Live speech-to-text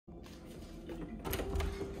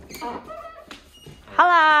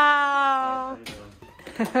Hello!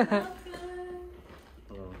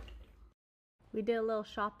 We did a little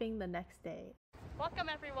shopping the next day. Welcome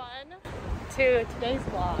everyone to today's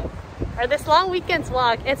vlog, or this long weekend's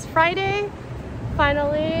vlog. It's Friday,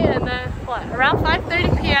 finally, and then what, around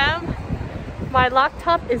 5:30 p.m. my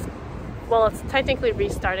laptop is, well, it's technically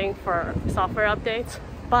restarting for software updates,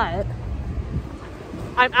 but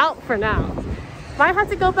I'm out for now. Might have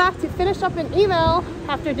to go back to finish up an email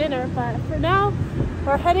after dinner, but for now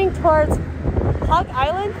we're heading towards Hog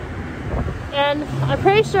Island, and I'm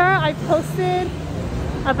pretty sure I posted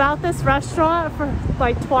about this restaurant for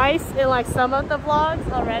like twice in like some of the vlogs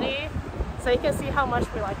already, so you can see how much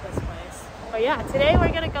we like this place. But yeah, today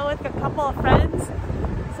we're gonna go with a couple of friends,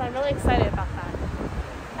 so I'm really excited about that.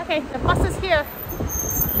 Okay, the bus is here.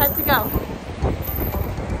 Time to go.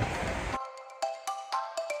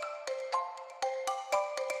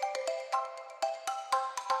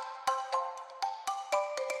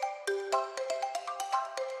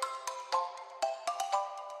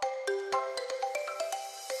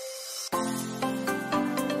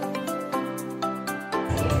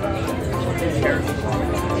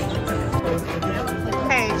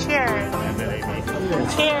 Hey, cheers.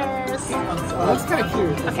 Cheers. That's kind of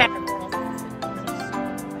cute. Okay.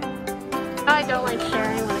 I don't like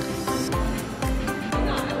sharing like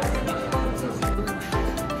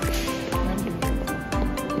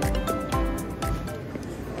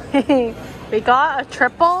we got a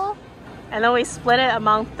triple and then we split it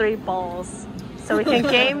among 3 bowls so we can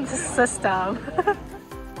game the system.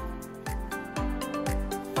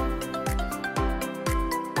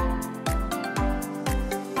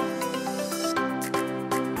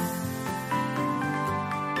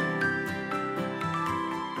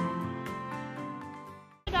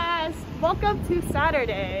 Welcome to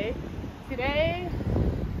Saturday.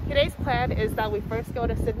 Today's plan is that we first go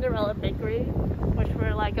to Cinderella Bakery, which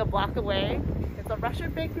we're like a block away. It's a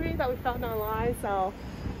Russian bakery that we found online, so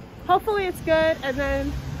hopefully it's good. And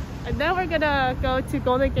then we're gonna go to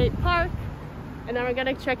Golden Gate Park, and then we're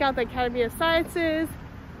gonna check out the Academy of Sciences,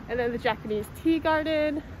 and then the Japanese Tea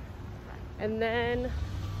Garden, and then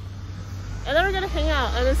we're gonna hang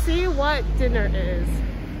out and then see what dinner is.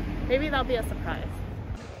 Maybe that'll be a surprise.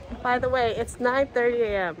 By the way, it's 9:30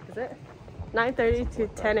 a.m. Is it? 9:30 to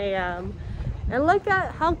 10 a.m. And look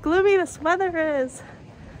at how gloomy this weather is.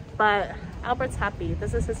 But Albert's happy.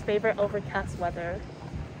 This is his favorite overcast weather.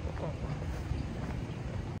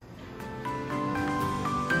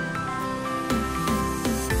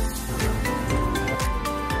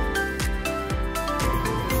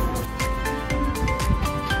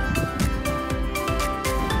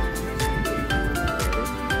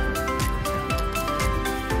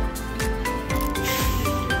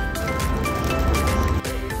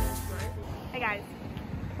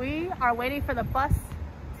 We are waiting for the bus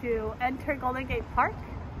to enter Golden Gate Park,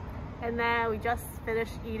 and then we just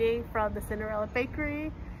finished eating from the Cinderella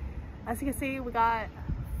Bakery. As you can see, we got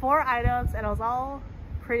 4 items and it was all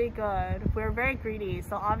pretty good. We were very greedy,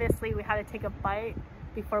 so obviously we had to take a bite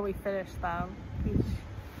before we finished them.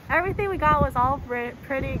 Everything we got was all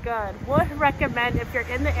pretty good. Would recommend if you're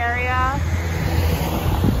in the area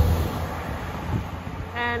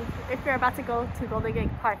and if you're about to go to Golden Gate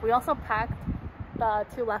Park. We also packed the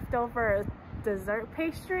 2 leftover dessert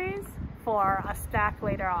pastries for a snack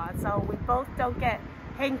later on, so we both don't get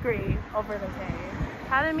hangry over the day.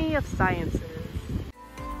 Academy of Sciences.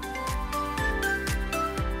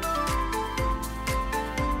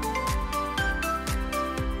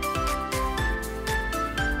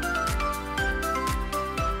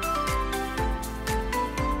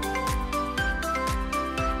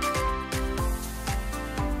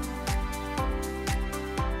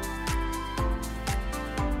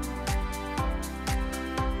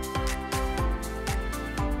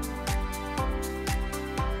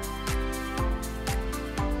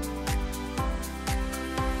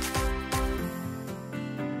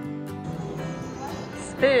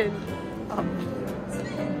 Spin. Oh.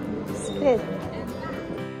 Spin.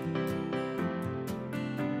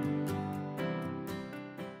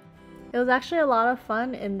 It was actually a lot of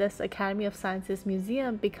fun in this Academy of Sciences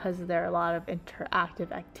museum because there are a lot of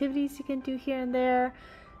interactive activities you can do here and there.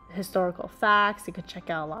 Historical facts, you can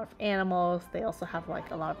check out a lot of animals. They also have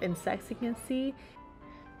like a lot of insects you can see.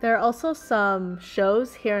 There are also some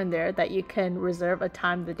shows here and there that you can reserve a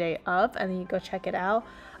time the day of and then you go check it out.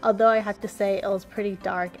 Although I have to say it was pretty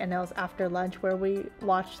dark and it was after lunch where we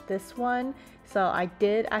watched this one. So I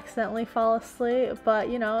did accidentally fall asleep, but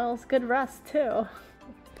you know, it was good rest too.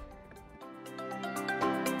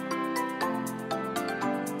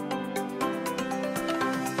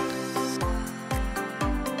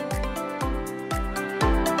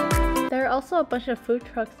 also a bunch of food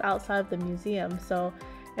trucks outside of the museum, so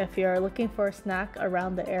if you're looking for a snack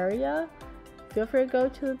around the area, feel free to go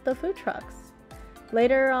to the food trucks.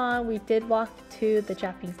 Later on, we did walk to the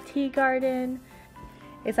Japanese tea garden.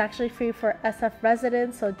 It's actually free for SF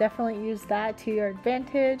residents, so definitely use that to your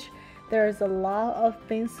advantage. There's a lot of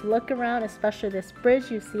things to look around, especially this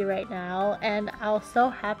bridge you see right now, and I was so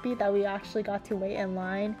happy that we actually got to wait in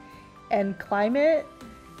line and climb it.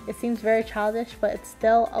 It seems very childish, but it's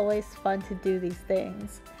still always fun to do these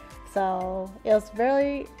things. So it was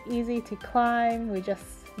really easy to climb. We just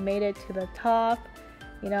made it to the top,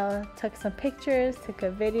 you know, took some pictures, took a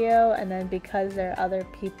video, and then because there are other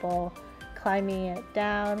people climbing it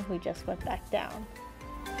down, we just went back down.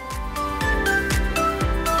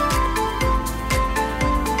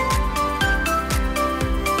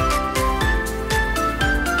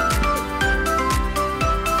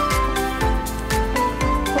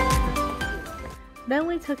 Then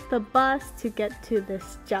we took the bus to get to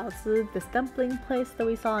this jiaozi, this dumpling place that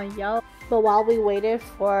we saw on Yelp. But while we waited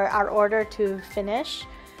for our order to finish,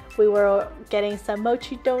 we were getting some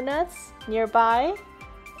mochi donuts nearby.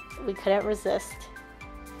 We couldn't resist.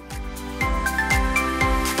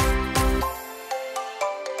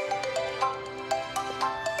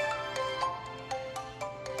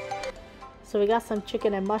 So we got some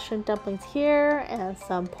chicken and mushroom dumplings here and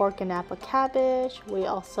some pork and apple cabbage. We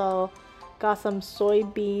also got some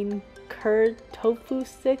soybean curd tofu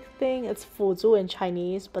stick thing. It's fuzhu in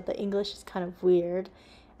Chinese, but the English is kind of weird.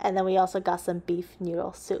 And then we also got some beef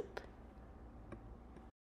noodle soup.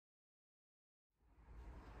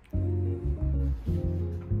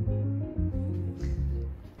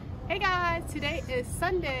 Hey guys, today is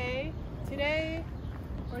Sunday. Today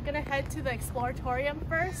we're gonna head to the Exploratorium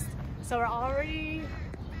first. So we're already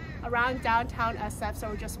around downtown SF, so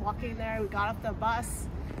we're just walking there. We got off the bus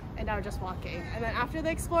and now we're just walking. And then after the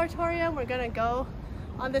Exploratorium, we're gonna go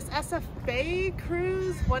on this SF Bay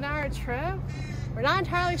cruise, 1 hour trip. We're not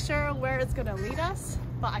entirely sure where it's gonna lead us,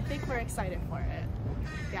 but I think we're excited for it.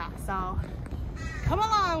 Yeah, so come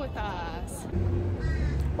along with us.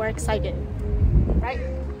 We're excited, right?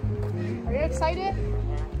 Are you excited?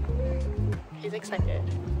 He's excited.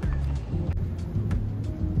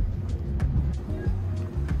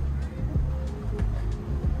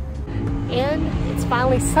 And it's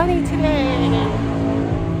finally sunny today,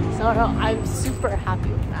 so I'm super happy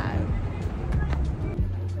with that.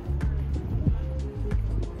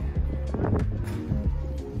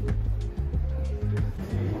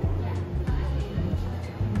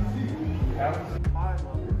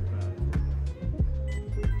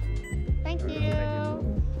 Thank you.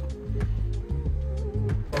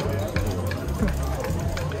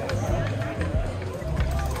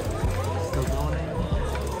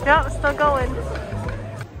 Yep, still going.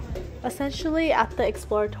 Essentially, at the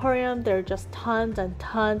Exploratorium, there are just tons and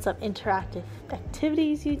tons of interactive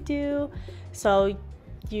activities you do. So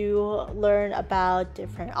you learn about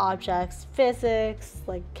different objects, physics,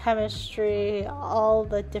 like chemistry, all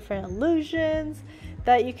the different illusions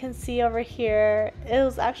that you can see over here. It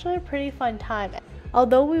was actually a pretty fun time.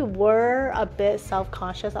 Although we were a bit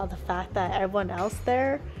self-conscious of the fact that everyone else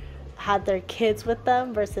there had their kids with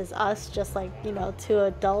them versus us just like, you know, two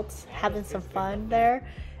adults having some fun there,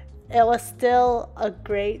 it was still a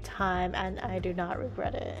great time and I do not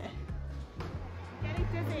regret it. Getting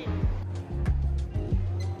dizzy.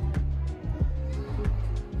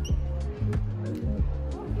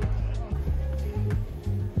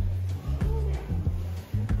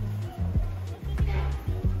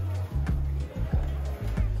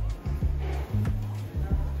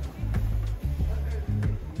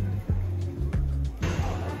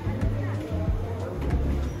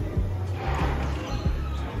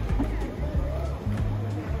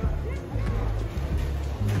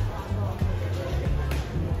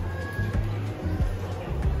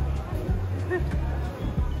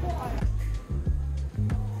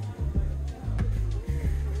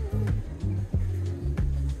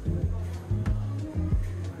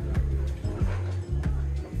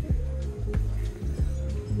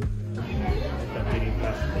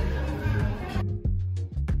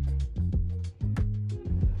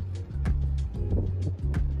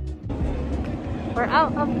 We're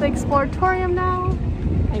out of the Exploratorium now.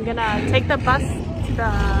 I'm gonna take the bus to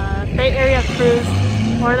the Bay Area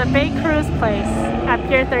Cruise or the Bay Cruise place at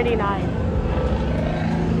Pier 39.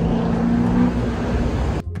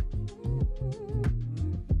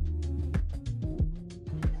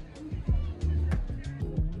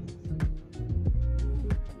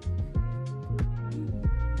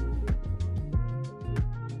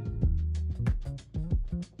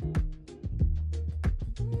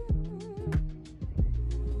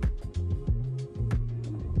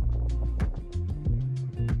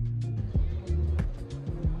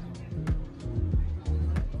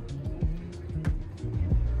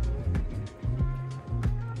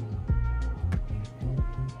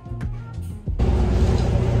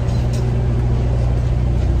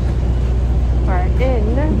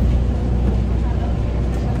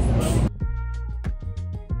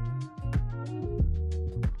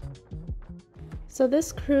 So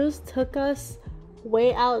this cruise took us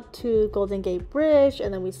way out to Golden Gate Bridge,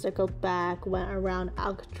 and then we circled back, went around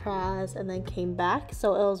Alcatraz, and then came back.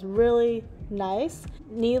 So it was really nice.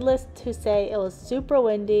 Needless to say, it was super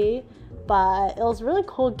windy, but it was really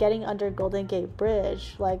cool getting under Golden Gate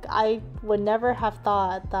Bridge. Like, I would never have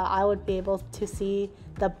thought that I would be able to see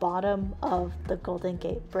the bottom of the Golden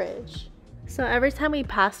Gate Bridge. So every time we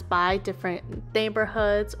passed by different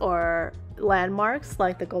neighborhoods or landmarks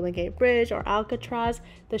like the Golden Gate Bridge or Alcatraz,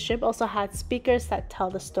 the ship also had speakers that tell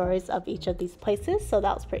the stories of each of these places, so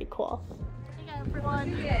that was pretty cool. Hey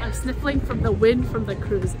everyone, I'm sniffling from the wind from the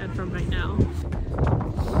cruise and from right now.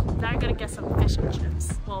 Now I'm gonna get some fish and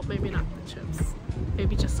chips. Well, maybe not the chips,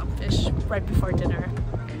 maybe just some fish right before dinner.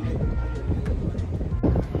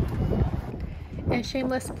 And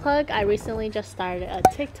shameless plug, I recently just started a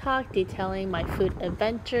TikTok detailing my food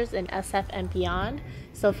adventures in SF and beyond,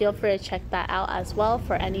 so feel free to check that out as well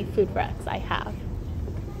for any food recs I have.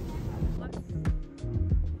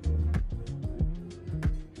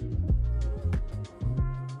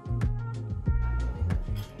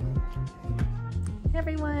 Hey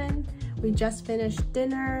everyone, we just finished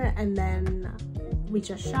dinner and then we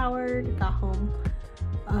just showered, got home.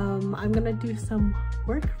 I'm gonna do some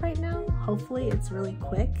work right now. Hopefully it's really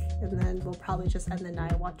quick, and then we'll probably just end the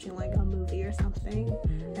night watching like a movie or something.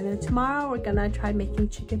 And then tomorrow we're gonna try making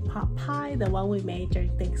chicken pot pie, the one we made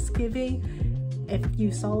during Thanksgiving. If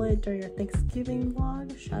you saw it during your Thanksgiving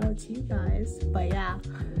vlog, shout out to you guys. But yeah,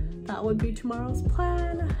 that would be tomorrow's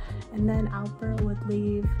plan, and then Albert would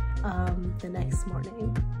leave the next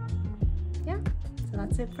morning. Yeah, so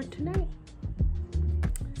that's it for tonight.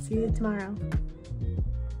 See you tomorrow.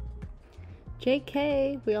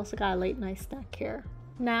 JK, we also got a late night snack here.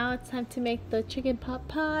 Now it's time to make the chicken pot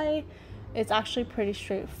pie. It's actually pretty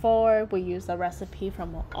straightforward. We use a recipe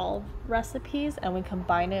from all recipes and we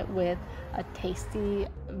combine it with a tasty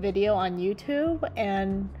video on YouTube.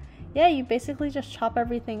 And yeah, you basically just chop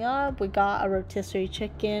everything up. We got a rotisserie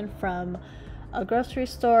chicken from a grocery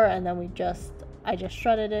store, and then I just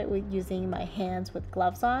shredded it using my hands with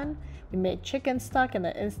gloves on. We made chicken stock in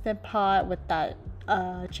the Instant Pot with that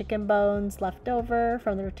chicken bones left over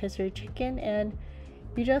from the rotisserie chicken, and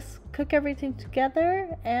you just cook everything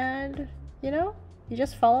together and you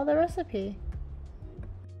just follow the recipe.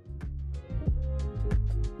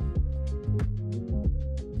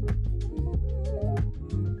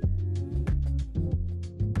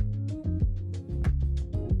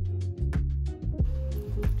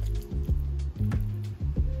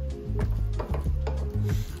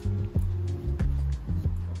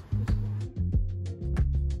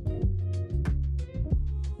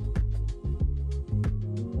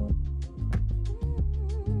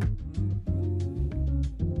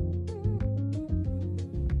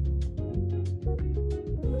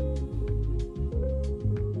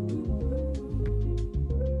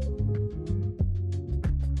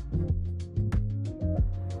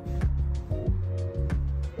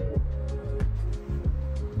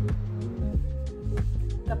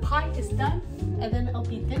 The pie is done, and then it'll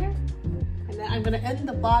be dinner, and then I'm gonna end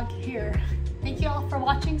the vlog here. Thank you all for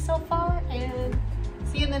watching so far, and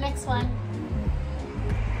see you in the next one.